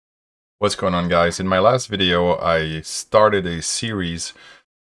What's going on, guys? In my last video, I started a series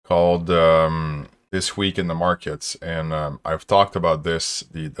called This Week in the Markets, and I've talked about this,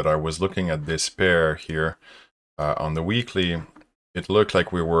 that I was looking at this pair here on the weekly. It looked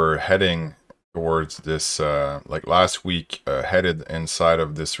like we were heading towards this, like last week, headed inside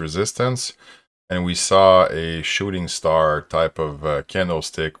of this resistance, and we saw a shooting star type of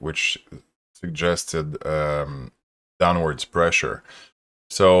candlestick, which suggested downwards pressure.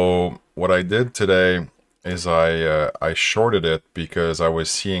 So what I did today is I shorted it because I was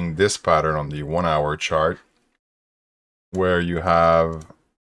seeing this pattern on the 1 hour chart where you have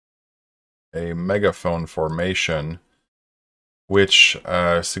a megaphone formation, which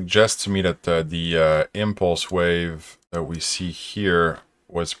suggests to me that the impulse wave that we see here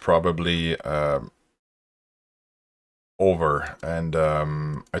was probably over, and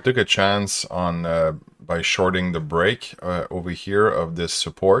I took a chance on by shorting the break over here of this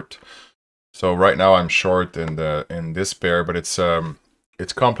support. So right now I'm short in this pair, but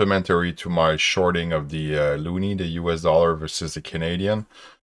it's complementary to my shorting of the loonie, the US dollar versus the Canadian,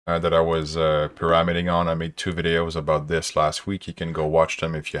 that I was pyramiding on. I made 2 videos about this last week. You can go watch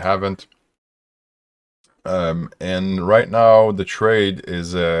them if you haven't. And right now the trade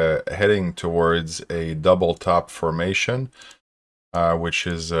is heading towards a double top formation, which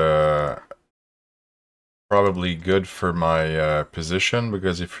is probably good for my position,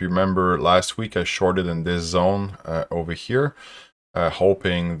 because if you remember last week I shorted in this zone over here,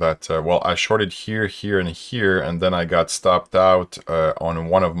 hoping that well, I shorted here, here, and here, and then I got stopped out on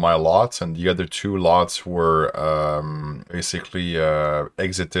one of my lots, and the other 2 lots were basically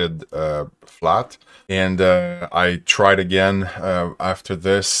exited flat. And I tried again after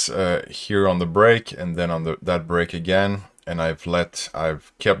this here on the break, and then on that break again, and I've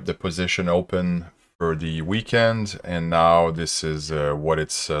kept the position open for the weekend, and now this is what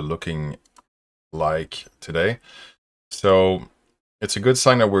it's looking like today. So it's a good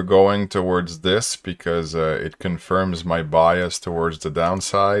sign that we're going towards this, because it confirms my bias towards the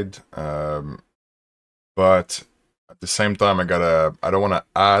downside. But at the same time, I don't want to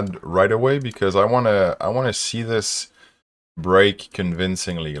add right away, because I want to see this break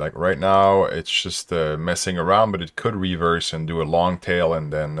convincingly. Like right now, it's just messing around, but it could reverse and do a long tail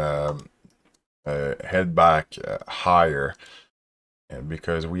and then head back higher. And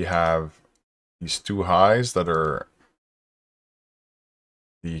because we have these 2 highs that are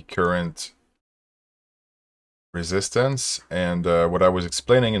the current resistance, and what I was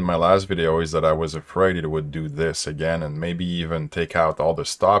explaining in my last video is that I was afraid it would do this again and maybe even take out all the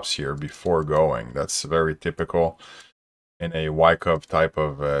stops here before going. That's very typical in a Wyckoff type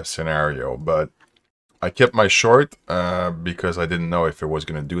of scenario, but I kept my short because I didn't know if it was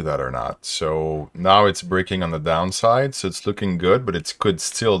going to do that or not. So now it's breaking on the downside, so it's looking good, but it could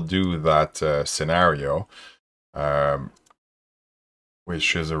still do that scenario,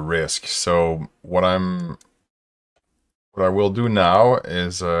 which is a risk. So what I will do now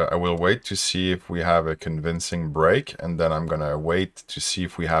is I will wait to see if we have a convincing break, and then I'm gonna wait to see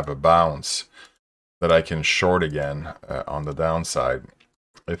if we have a bounce that I can short again on the downside.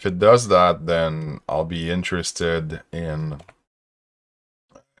 If it does that, then I'll be interested in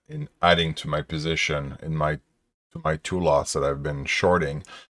adding to my position to my 2 lots that I've been shorting.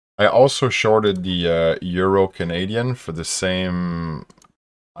 I also shorted the Euro Canadian for the same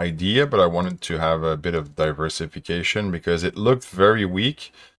idea, but I wanted to have a bit of diversification because it looked very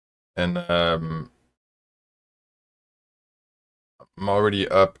weak, and I'm already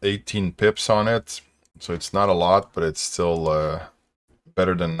up 18 pips on it, so it's not a lot, but it's still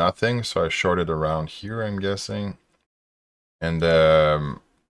better than nothing. So I shorted around here, I'm guessing, and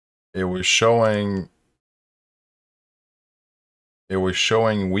it was showing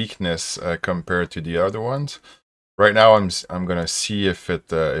weakness compared to the other ones. Right now, I'm gonna see if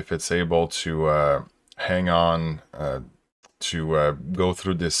it's able to hang on to go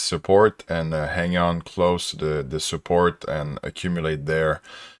through this support and hang on close to the support and accumulate there.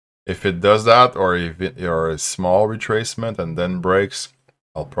 If it does that, or if it or a small retracement and then breaks,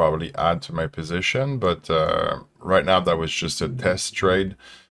 I'll probably add to my position. But right now, that was just a test trade,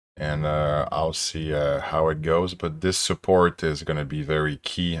 and I'll see how it goes. But this support is going to be very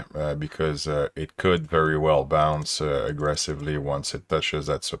key because it could very well bounce aggressively once it touches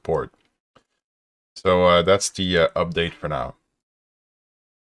that support. So that's the update for now.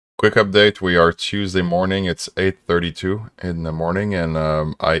 Quick update, we are Tuesday morning, it's 8:32 in the morning, and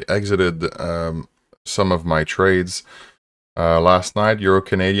I exited some of my trades last night. Euro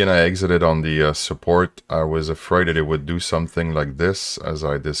Canadian, I exited on the support. I was afraid that it would do something like this, as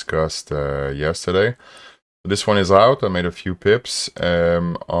I discussed yesterday. This one is out. I made a few pips.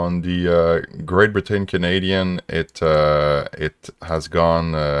 On the Great Britain Canadian, it has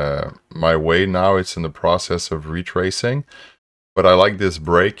gone my way now. It's in the process of retracing, but I like this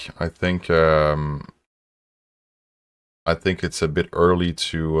break. I think it's a bit early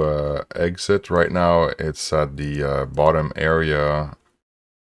to exit right now. It's at the bottom area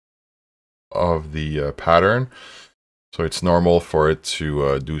of the pattern, so it's normal for it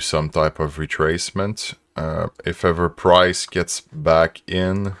to do some type of retracement. If ever price gets back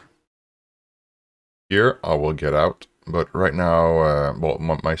in here, I will get out. But right now, well,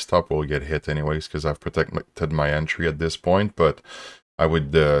 my stop will get hit anyways because I've protected my entry at this point. But I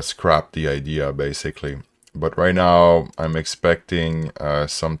would scrap the idea basically. But right now, I'm expecting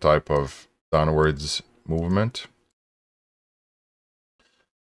some type of downwards movement,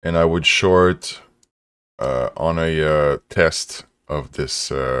 and I would short on a test of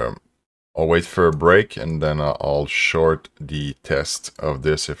this. I'll wait for a break and then I'll short the test of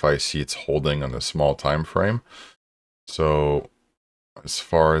this if I see it's holding on a small time frame. So as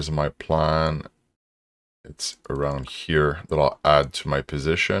far as my plan, it's around here that I'll add to my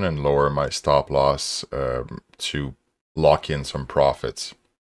position and lower my stop loss to lock in some profits.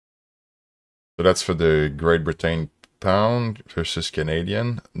 So that's for the Great Britain pound versus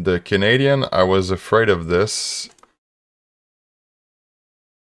Canadian. The Canadian, I was afraid of this.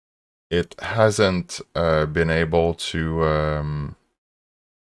 It hasn't been able to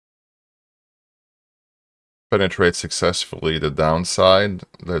penetrate successfully the downside.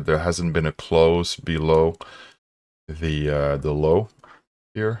 There hasn't been a close below the low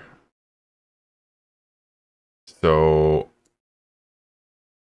here. So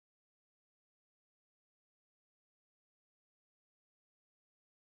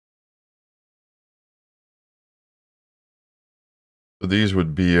these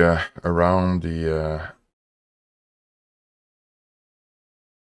would be around the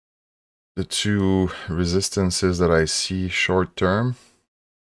two resistances that I see short term.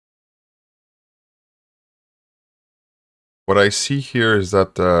 What I see here is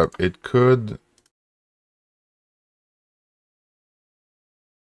that it could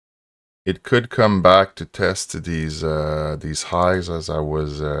come back to test these highs as I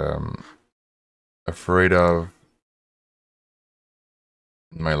was afraid of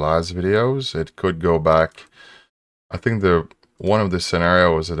in my last videos. It could go back. I think one of the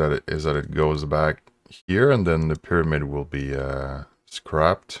scenarios is that it goes back here and then the pyramid will be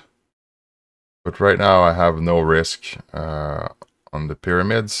scrapped. But right now I have no risk on the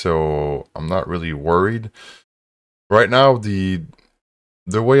pyramid, so I'm not really worried. Right now the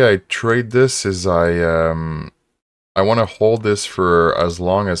way I trade this is I want to hold this for as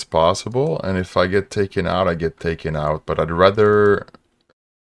long as possible, and if I get taken out, I get taken out. But I'd rather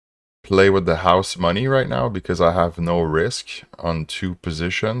play with the house money right now because I have no risk on two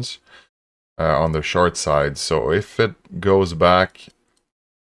positions on the short side. So if it goes back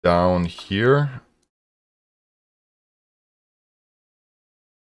down here,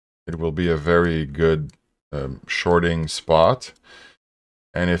 it will be a very good shorting spot.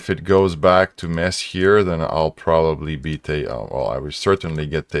 And if it goes back to mess here, then I'll probably be well, I will certainly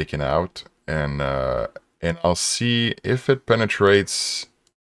get taken out, and I'll see if it penetrates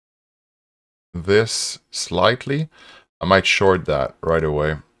this slightly. I might short that right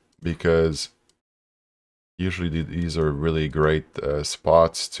away because usually these are really great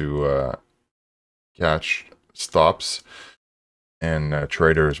spots to catch stops and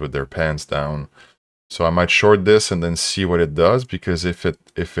traders with their pants down. So I might short this and then see what it does, because if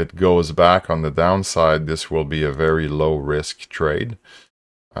it goes back on the downside, this will be a very low risk trade.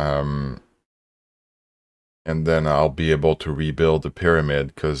 And then I'll be able to rebuild the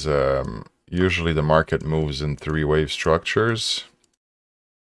pyramid, because usually the market moves in three-wave structures.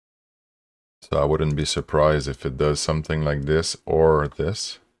 So I wouldn't be surprised if it does something like this or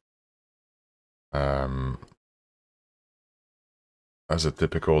this. As a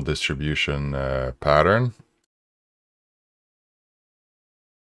typical distribution pattern.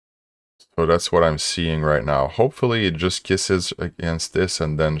 So that's what I'm seeing right now. Hopefully it just kisses against this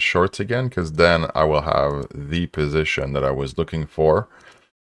and then shorts again, because then I will have the position that I was looking for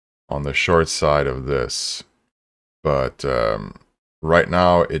on the short side of this. But right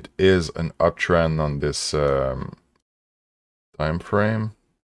now it is an uptrend on this time frame,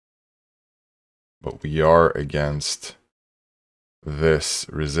 but we are against this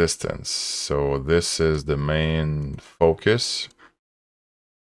resistance. So this is the main focus.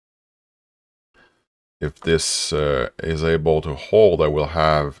 If this is able to hold, I will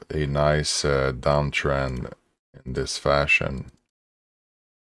have a nice downtrend in this fashion,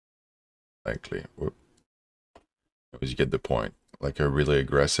 likely. You get the point, like a really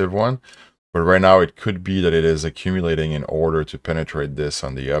aggressive one. But right now it could be that it is accumulating in order to penetrate this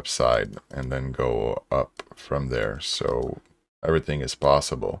on the upside and then go up from there. So everything is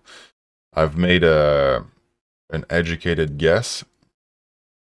possible. I've made an educated guess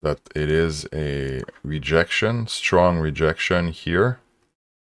that it is a rejection, strong rejection here,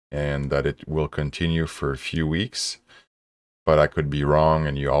 and that it will continue for a few weeks. But I could be wrong,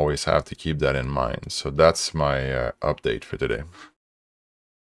 and you always have to keep that in mind. So that's my update for today.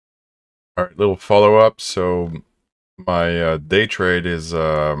 All right, little follow-up. So my day trade is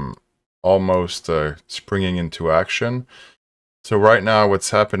almost springing into action. So right now what's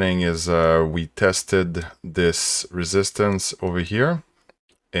happening is we tested this resistance over here.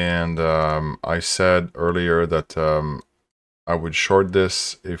 And I said earlier that I would short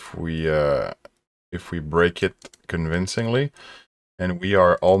this if we break it convincingly, and we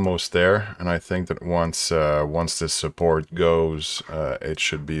are almost there. And I think that once this support goes, it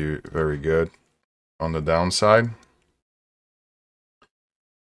should be very good on the downside.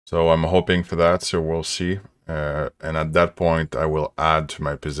 So I'm hoping for that. So we'll see, and at that point I will add to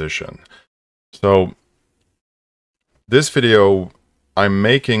my position. So this video I'm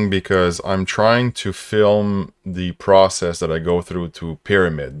making because I'm trying to film the process that I go through to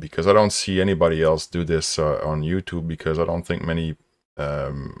pyramid, because I don't see anybody else do this on YouTube, because I don't think many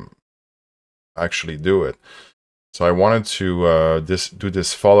actually do it. So I wanted to do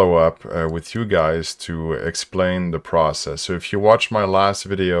this follow-up with you guys to explain the process. So if you watch my last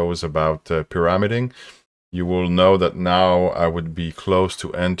videos about pyramiding, you will know that now I would be close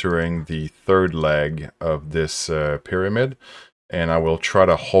to entering the third leg of this pyramid. And I will try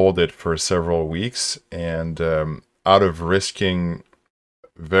to hold it for several weeks. And out of risking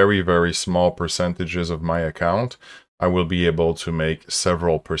very, very small percentages of my account, I will be able to make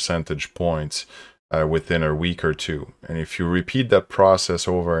several percentage points within a week or two. And if you repeat that process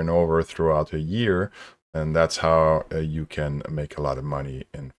over and over throughout a year, then that's how you can make a lot of money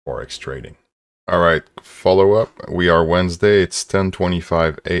in Forex trading. All right, follow up. We are Wednesday. It's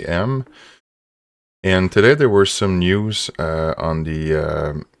 10:25 a.m. And today there were some news on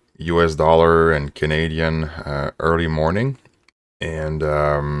the US dollar and Canadian early morning, and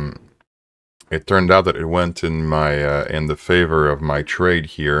it turned out that it went in my in the favor of my trade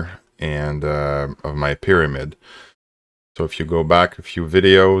here and of my pyramid. So if you go back a few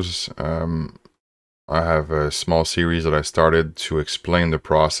videos, I have a small series that I started to explain the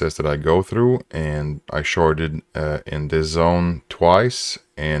process that I go through, and I shorted in this zone twice,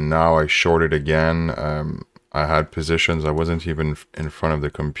 and now I shorted again. I had positions, I wasn't even in front of the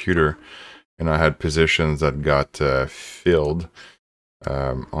computer, and I had positions that got filled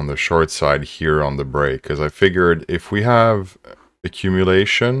on the short side here on the break, because I figured if we have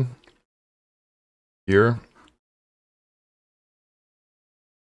accumulation here,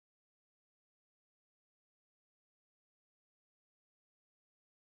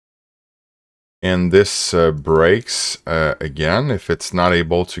 and this breaks again, if it's not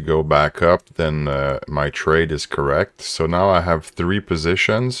able to go back up, then my trade is correct. So now I have 3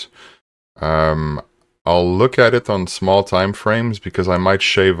 positions. I'll look at it on small time frames, because I might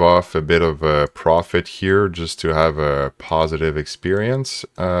shave off a bit of a profit here just to have a positive experience.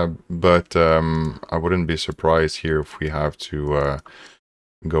 But I wouldn't be surprised here if we have to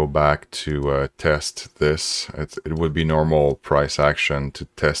go back to test this. It would be normal price action to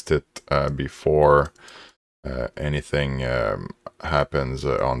test it before anything happens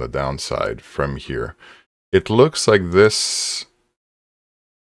on the downside from here. It looks like this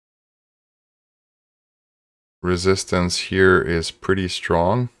resistance here is pretty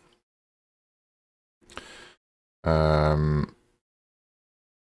strong. And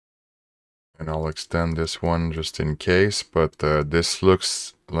I'll extend this one just in case, but this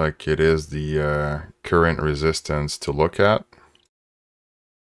looks like it is the current resistance to look at.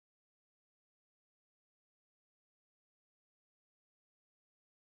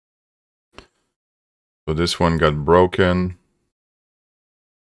 So this one got broken.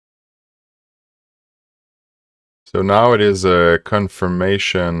 So now it is a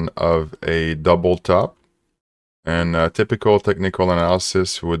confirmation of a double top. And typical technical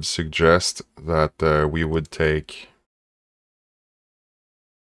analysis would suggest that we would take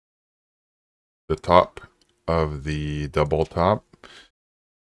the top of the double top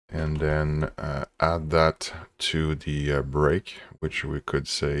and then add that to the break, which we could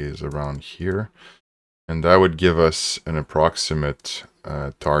say is around here. And that would give us an approximate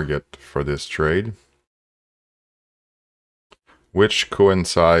target for this trade, which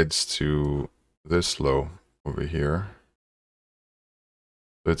coincides to this low over here.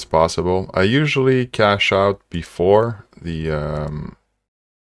 It's possible. I usually cash out before the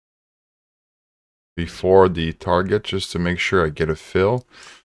target just to make sure I get a fill.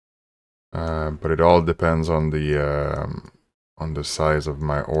 But it all depends on the size of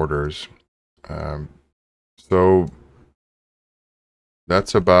my orders. So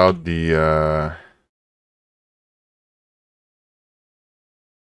that's about the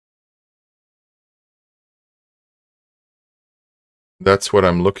that's what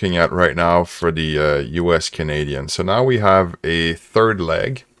I'm looking at right now for the US Canadian. So now we have a third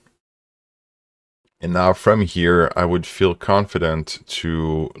leg. And now from here, I would feel confident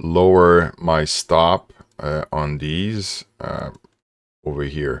to lower my stop on these over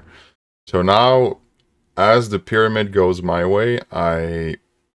here. So now, as the pyramid goes my way, I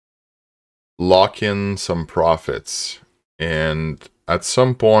lock in some profits. And at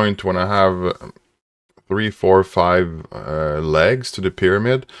some point, when I have 3, 4, 5 legs to the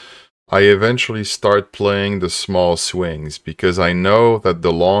pyramid, I eventually start playing the small swings, because I know that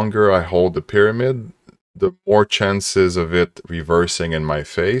the longer I hold the pyramid, the more chances of it reversing in my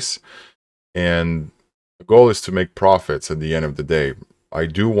face. And the goal is to make profits at the end of the day. I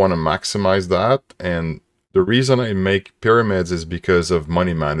do want to maximize that, and the reason I make pyramids is because of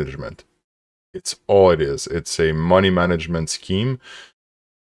money management. It's all it is. It's a money management scheme.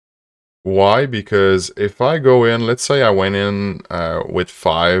 Why? Because if I go in, let's say I went in with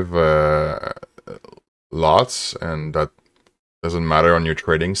 5 lots, and that doesn't matter on your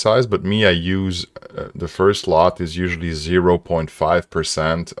trading size, but me, I use the first lot is usually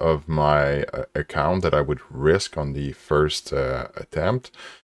 0.5% of my account that I would risk on the first attempt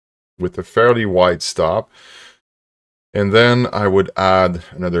with a fairly wide stop. And then I would add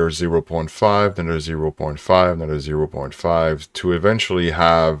another 0.5, another 0.5, another 0.5 to eventually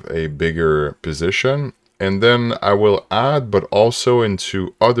have a bigger position. And then I will add, but also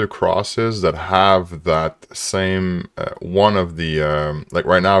into other crosses that have that same one of the, like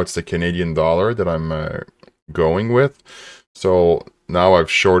right now it's the Canadian dollar that I'm going with. So now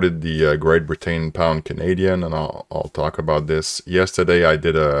I've shorted the Great Britain pound Canadian, and I'll talk about this. Yesterday I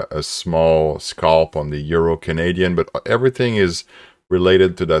did a small scalp on the Euro Canadian, but everything is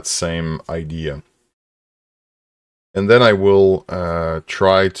related to that same idea. And then I will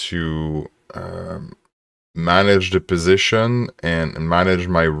try to manage the position and manage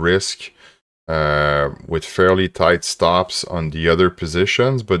my risk with fairly tight stops on the other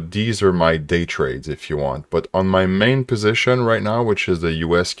positions, but these are my day trades if you want. But on my main position right now, which is the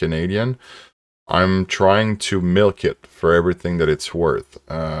US Canadian, I'm trying to milk it for everything that it's worth.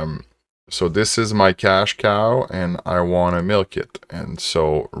 So this is my cash cow, and I want to milk it. And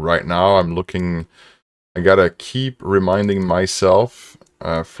so right now I'm looking, I gotta keep reminding myself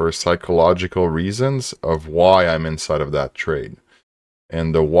for psychological reasons of why I'm inside of that trade.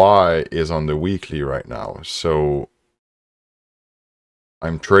 And the why is on the weekly right now. So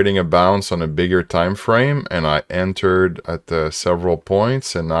I'm trading a bounce on a bigger time frame, and I entered at several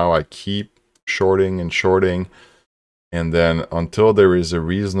points, and now I keep shorting and shorting. And then until there is a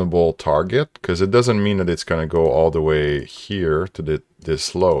reasonable target, because it doesn't mean that it's going to go all the way here to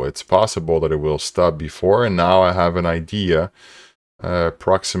this low. It's possible that it will stop before, and now I have an idea,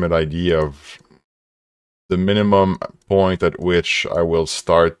 approximate idea of the minimum point at which I will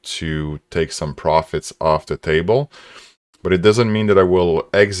start to take some profits off the table. But it doesn't mean that I will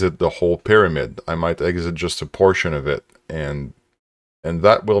exit the whole pyramid. I might exit just a portion of it, and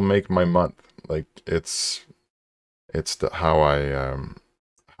that will make my month. Like it's how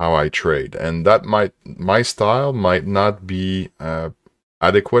I trade, and that my style might not be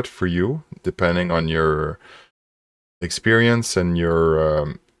adequate for you, depending on your experience and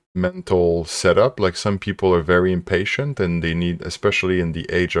your mental setup. Like some people are very impatient, and they need, especially in the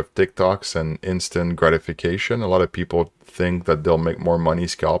age of TikToks and instant gratification, a lot of people think that they'll make more money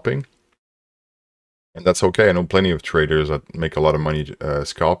scalping, and that's okay. I know plenty of traders that make a lot of money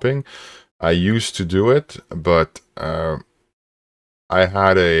scalping. I used to do it, but I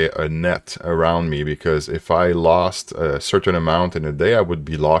had a net around me, because if I lost a certain amount in a day, I would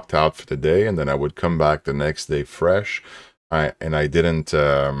be locked out for the day, and then I would come back the next day fresh. And I didn't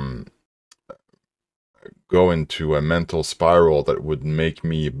go into a mental spiral that would make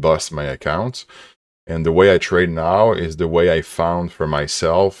me bust my accounts. And the way I trade now is the way I found for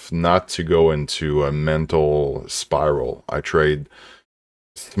myself not to go into a mental spiral. I trade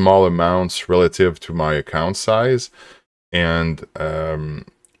small amounts relative to my account size, and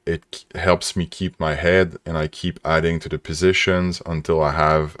it helps me keep my head, and I keep adding to the positions until I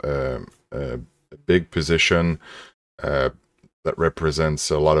have a big position that represents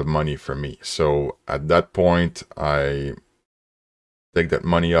a lot of money for me. So at that point, I take that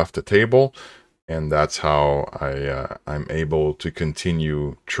money off the table, and that's how I'm able to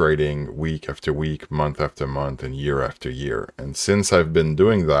continue trading week after week, month after month, and year after year. And since I've been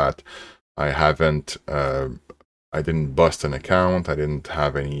doing that, I haven't I didn't bust an account. I didn't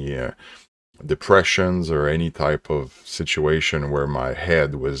have any depressions or any type of situation where my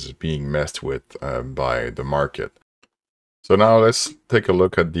head was being messed with by the market. So now let's take a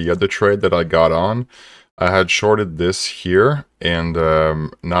look at the other trade that I got on. I had shorted this here, and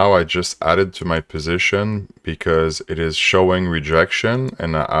now I just added to my position because it is showing rejection,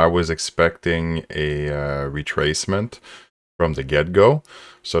 and I was expecting a retracement from the get-go.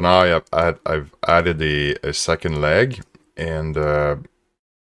 So now I've added a second leg, and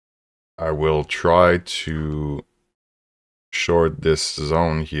I will try to short this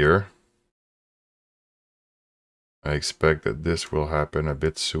zone here. I expect that this will happen a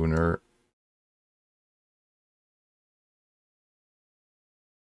bit sooner.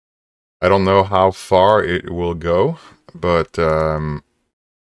 I don't know how far it will go, but a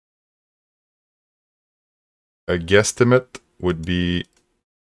guesstimate would be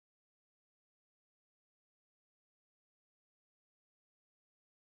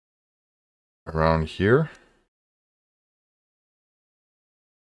around here.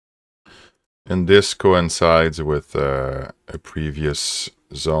 And this coincides with a previous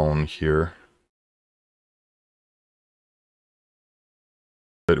zone here.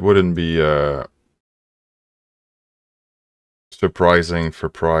 It wouldn't be surprising for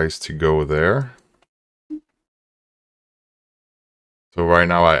price to go there. So right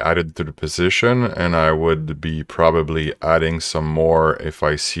now I added to the position, and I would be probably adding some more if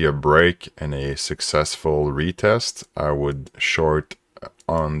I see a break and a successful retest. I would short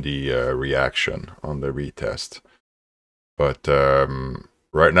on the reaction on the retest. But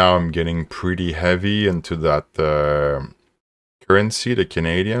right now I'm getting pretty heavy into that currency, the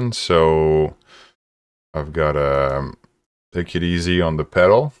Canadian, so I've got to take it easy on the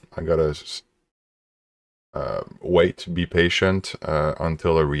pedal. I gotta wait, be patient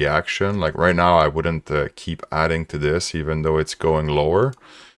until a reaction. Like right now I wouldn't keep adding to this even though it's going lower,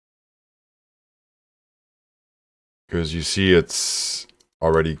 because you see it's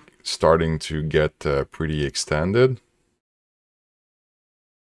already starting to get pretty extended.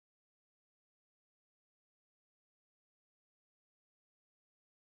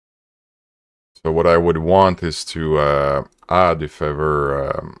 So what I would want is to add if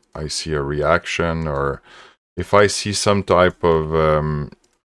ever I see a reaction, or if I see some type of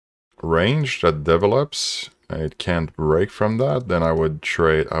range that develops and it can't break from that, then I would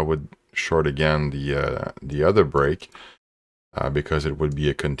short again the other break because it would be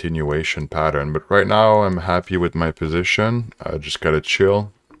a continuation pattern. But right now I'm happy with my position. I just gotta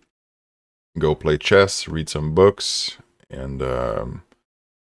chill, go play chess, read some books, and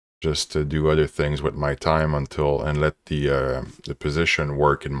just to do other things with my time and let the position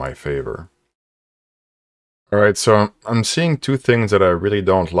work in my favor. All right, so I'm seeing two things that I really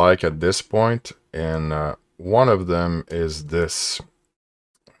don't like at this point, and one of them is this.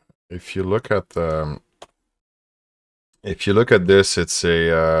 If you look at this, it's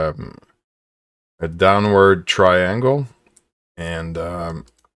a downward triangle, and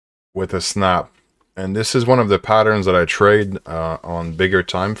with a snap. And this is one of the patterns that I trade on bigger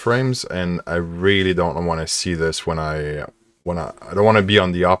time frames, and I really don't want to see this when I don't want to be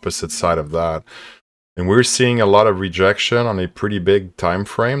on the opposite side of that. And we're seeing a lot of rejection on a pretty big time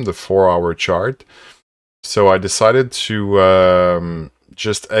frame, the 4-hour chart. So I decided to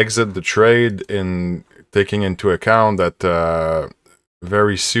just exit the trade, in taking into account that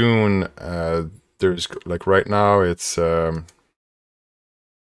very soon there's, like right now it's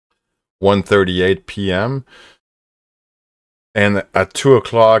 1:38 p.m. and at 2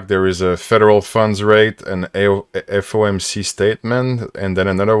 o'clock there is a federal funds rate, an FOMC statement, and then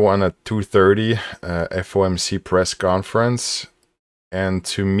another one at 2:30, FOMC press conference. And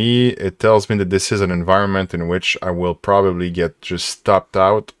to me, it tells me that this is an environment in which I will probably get just stopped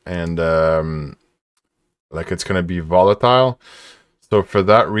out, and like it's going to be volatile. So for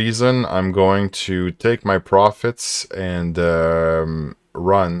that reason, I'm going to take my profits and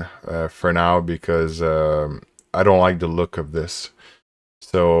run for now, because I don't like the look of this.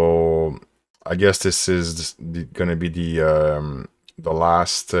 So I guess this is going to be the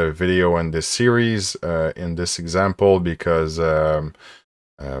last video in this series, in this example, because I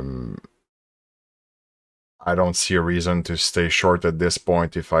don't see a reason to stay short at this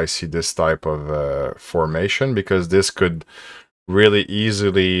point if I see this type of formation, because this could really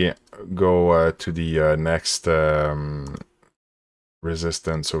easily go to the next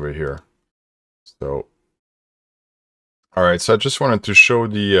resistance over here. So All right, so I just wanted to show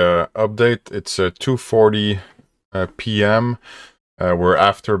the update. It's 2:40 p.m. We're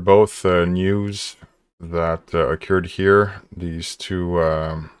after both news that occurred here. These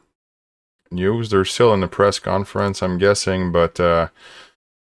two news. They're still in the press conference, I'm guessing, but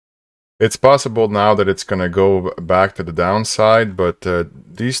it's possible now that it's going to go back to the downside. But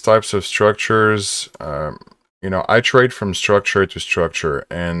these types of structures, you know, I trade from structure to structure,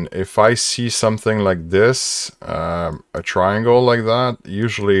 and if I see something like this, a triangle like that,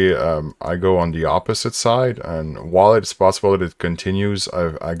 usually I go on the opposite side. And while it's possible that it continues,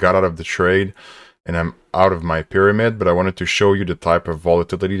 I got out of the trade and I'm out of my pyramid. But I wanted to show you the type of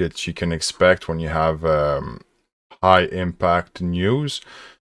volatility that you can expect when you have high impact news.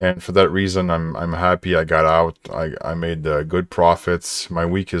 And for that reason, I'm happy I got out. I made good profits. My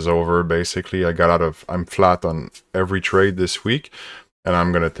week is over, basically. I'm flat on every trade this week. And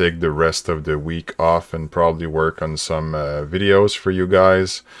I'm going to take the rest of the week off and probably work on some videos for you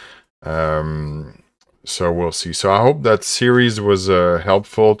guys. So we'll see. So I hope that series was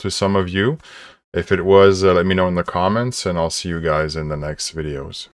helpful to some of you. If it was, let me know in the comments, and I'll see you guys in the next videos.